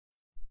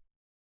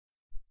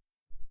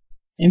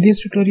In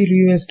this tutorial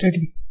we will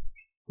study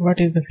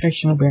what is the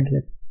fractional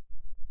bandwidth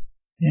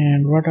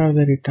and what are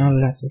the return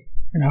losses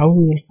and how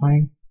we will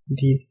find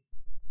these.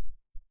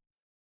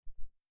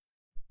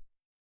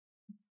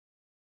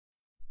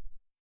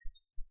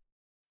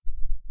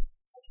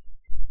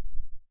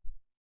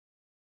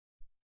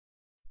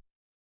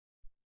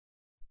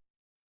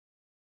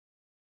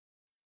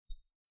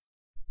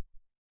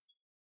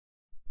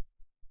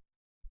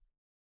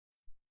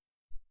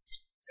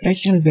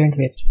 Fractional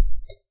bandwidth.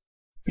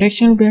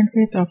 Fractional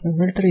bandwidth of a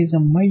filter is a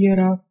measure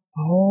of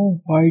how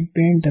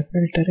wideband the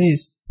filter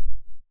is.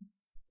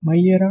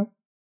 Measure of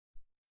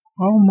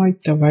how much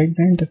the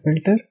wideband the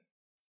filter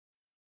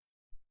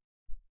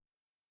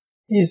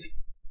is.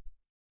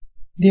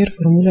 Their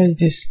formula is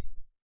this.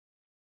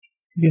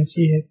 You can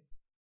see here.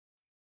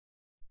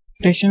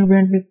 Fractional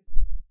bandwidth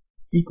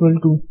equal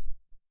to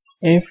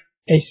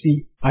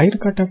FSC higher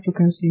cutoff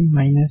frequency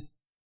minus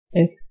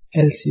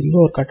FLC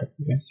lower cutoff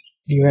frequency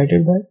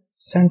divided by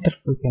center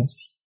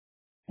frequency.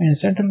 And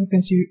center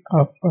frequency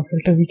of a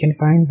filter we can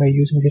find by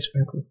using this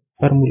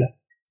formula.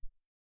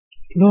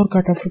 Lower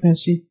cutoff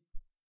frequency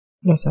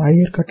plus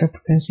higher cutoff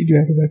frequency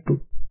divided by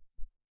 2.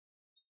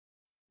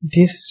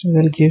 This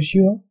will give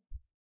you a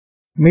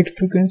mid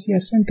frequency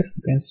or center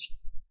frequency.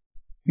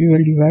 We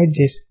will divide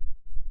this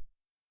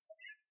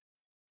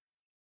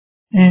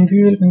and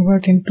we will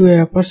convert into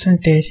a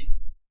percentage.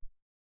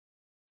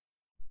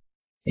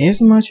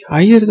 As much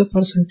higher the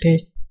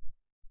percentage,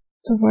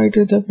 the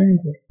wider the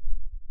bandwidth.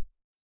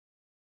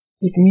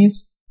 It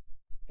means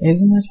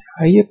as much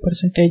higher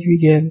percentage we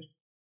get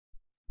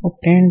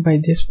obtained by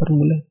this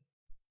formula,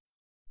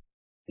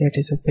 that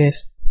is the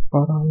best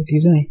for our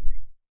design.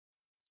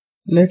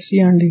 Let's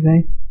see on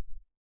design.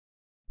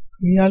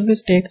 We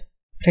always take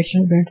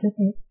fractional bandwidth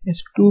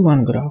as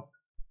 2:1 graph,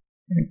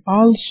 and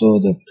also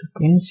the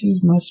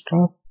frequencies must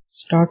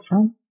start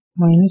from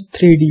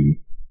 -3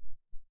 dB.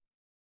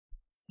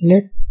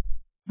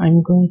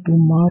 I'm going to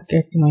mark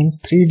at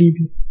 -3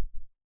 dB.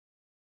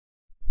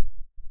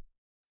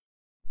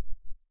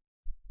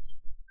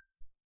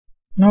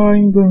 Now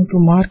I'm going to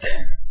mark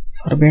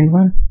for band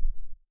 1.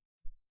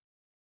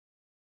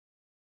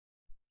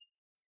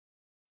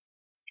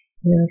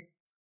 Here.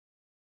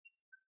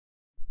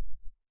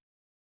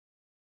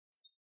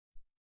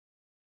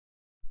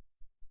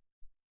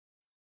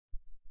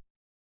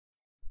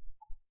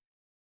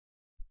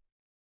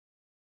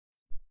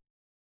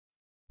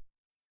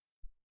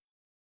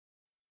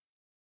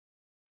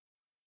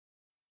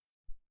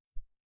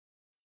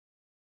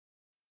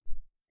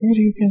 Here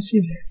you can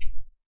see that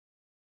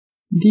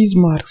these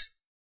marks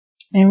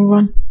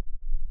M1,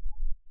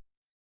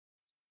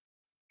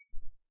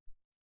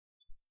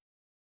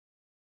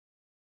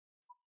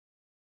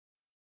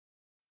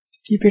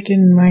 keep it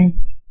in mind.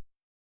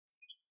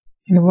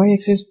 In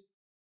y-axis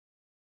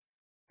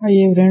I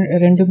have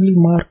randomly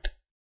marked,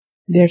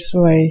 that's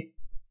why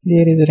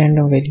there is a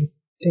random value,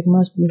 that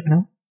must be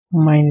around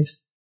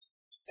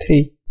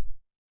 -3.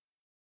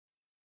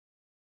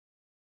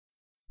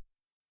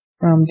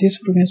 From this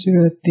frequency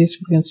to this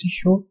frequency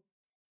show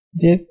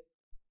this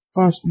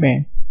first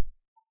band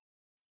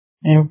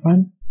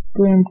M1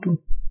 to M2,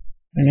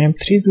 and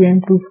M3 to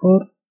M24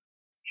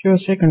 show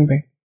second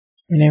band,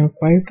 and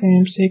M5 to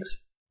M6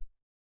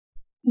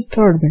 is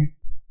third band.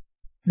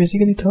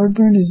 Basically third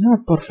band is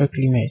not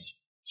perfectly matched,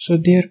 so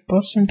their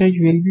percentage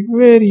will be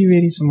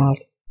very small,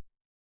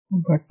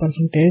 but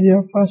percentage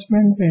of first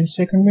band and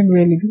second band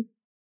will be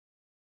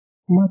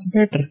much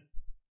better.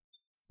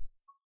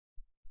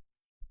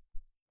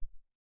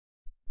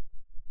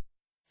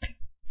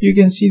 You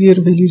can see their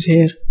values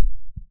here.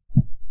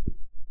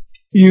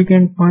 You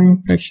can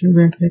find fractional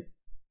bandwidth,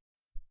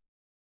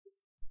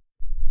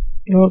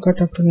 lower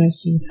cutoff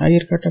frequency,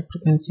 higher cutoff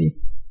frequency.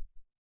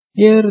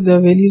 Here the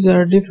values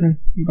are different,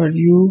 but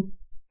you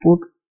put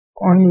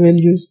common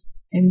values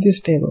in this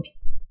table.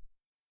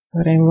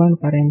 For M1,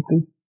 for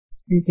M2,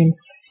 you can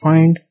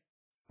find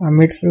a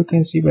mid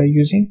frequency by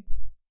using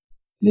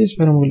this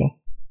formula,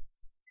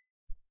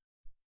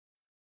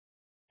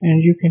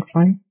 and you can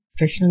find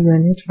fractional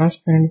bandwidth,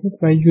 fast bandwidth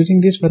by using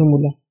this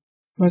formula.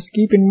 Must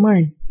keep in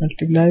mind,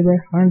 multiply by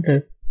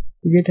 100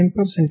 to get in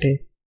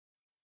percentage,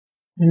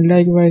 and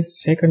likewise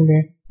second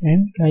band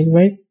and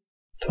likewise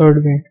third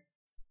band.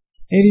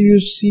 Here you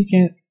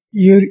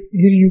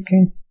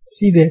can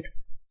see that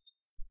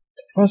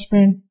the first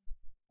band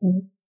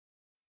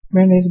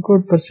has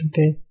good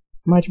percentage,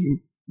 much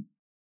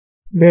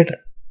better.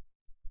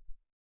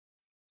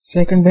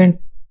 Second band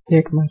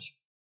that much,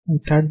 and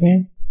third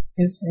band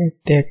is at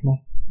that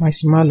much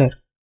smaller.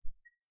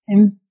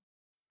 And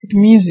it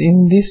means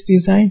in this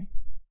design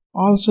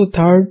also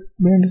third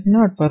band is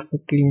not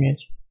perfectly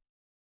matched,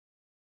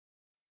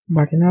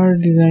 but in our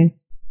design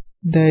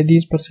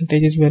these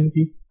percentages will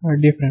be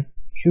different.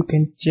 You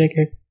can check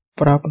it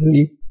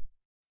properly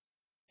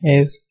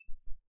as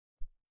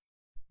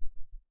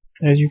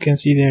you can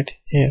see that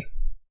here.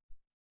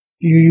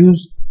 You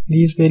use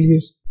these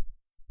values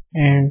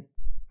and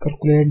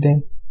calculate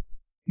them.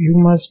 You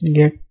must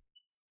get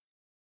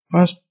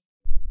first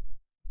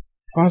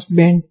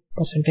band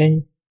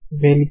percentage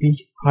will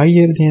be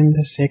higher than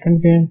the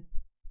second band,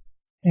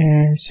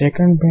 and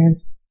second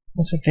band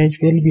percentage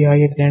will be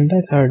higher than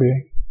the third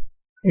band.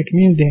 It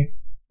means that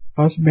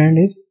first band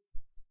is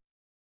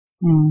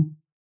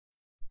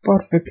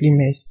perfectly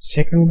matched,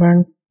 second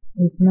band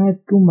is not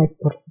too much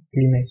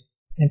perfectly matched,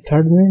 and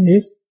third band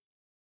is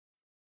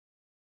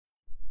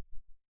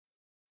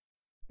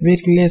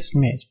very less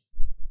matched.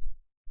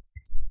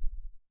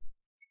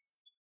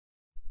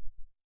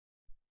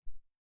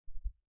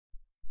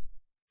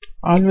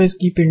 Always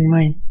keep in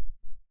mind,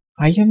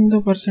 higher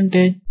the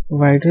percentage,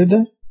 wider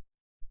the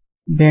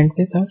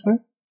bandwidth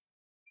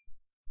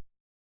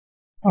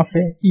of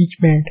each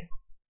band.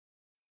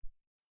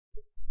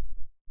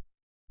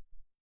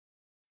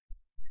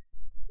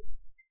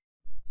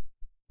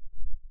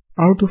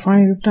 How to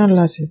find return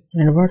losses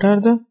and what are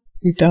the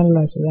return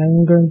losses? I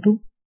am going to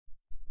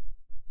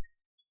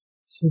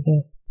see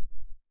that.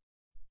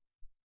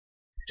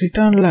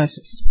 Return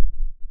losses.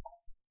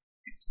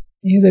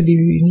 In the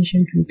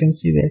definition you can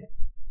see that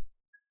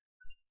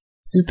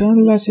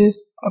return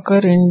losses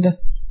occur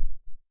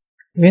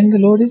when the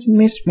load is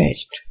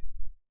mismatched.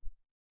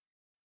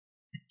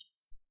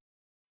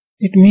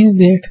 It means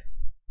that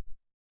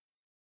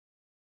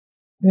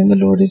when the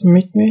load is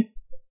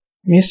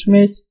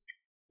mismatched,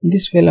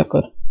 this will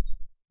occur.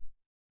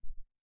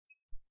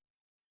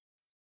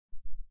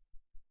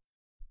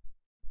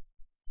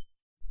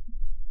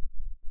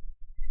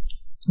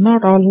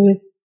 Not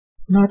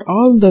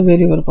all the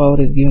variable power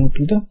is given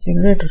to the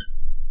generator.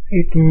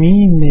 It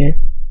means that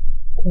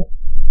the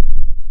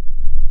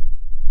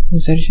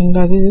insertion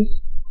losses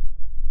is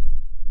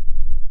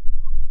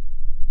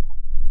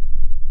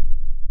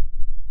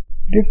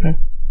different.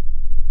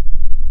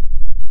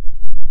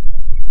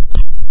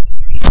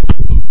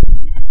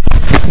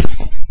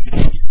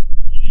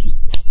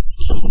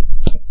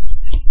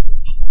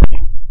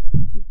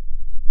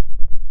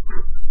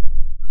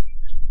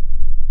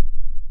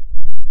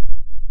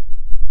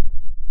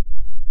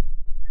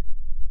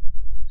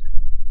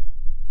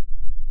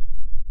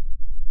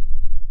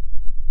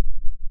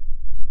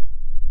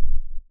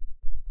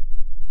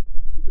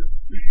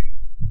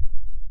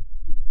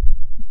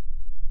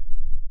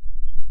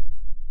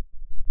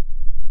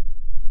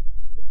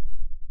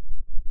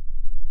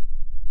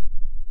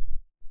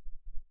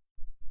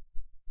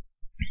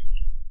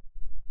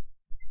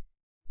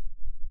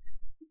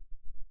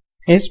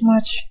 As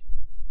much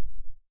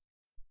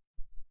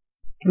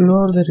to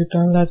lower the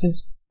return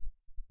losses,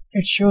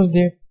 it shows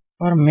that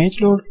for match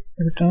load,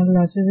 return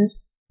losses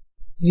is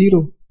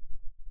 0.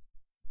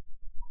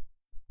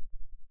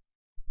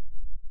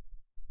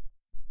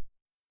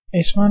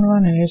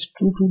 S11 and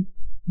S22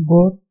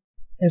 both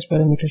S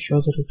parameters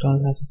show the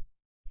return losses.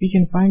 We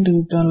can find the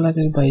return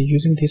losses by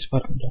using this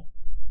formula.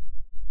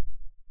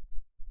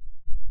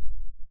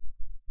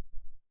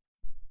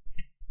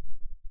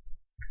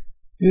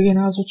 You can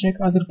also check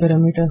other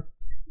parameter,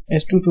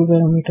 S22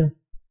 parameter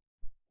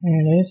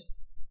and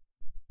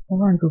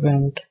S12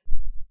 parameter.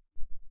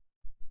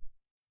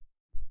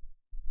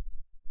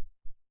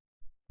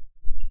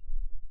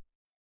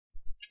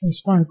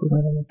 S12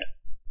 parameter.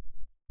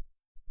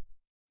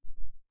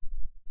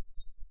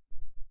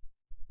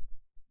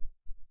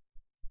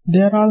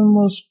 They are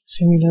almost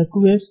similar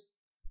to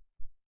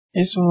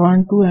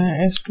S12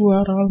 and S2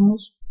 are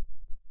almost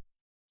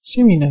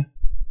similar.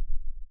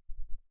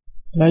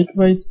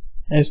 Likewise,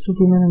 S22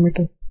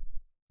 parameter, you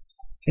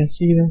can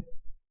see that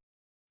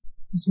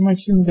it's much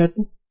similar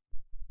to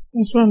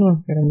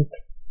S11 parameter.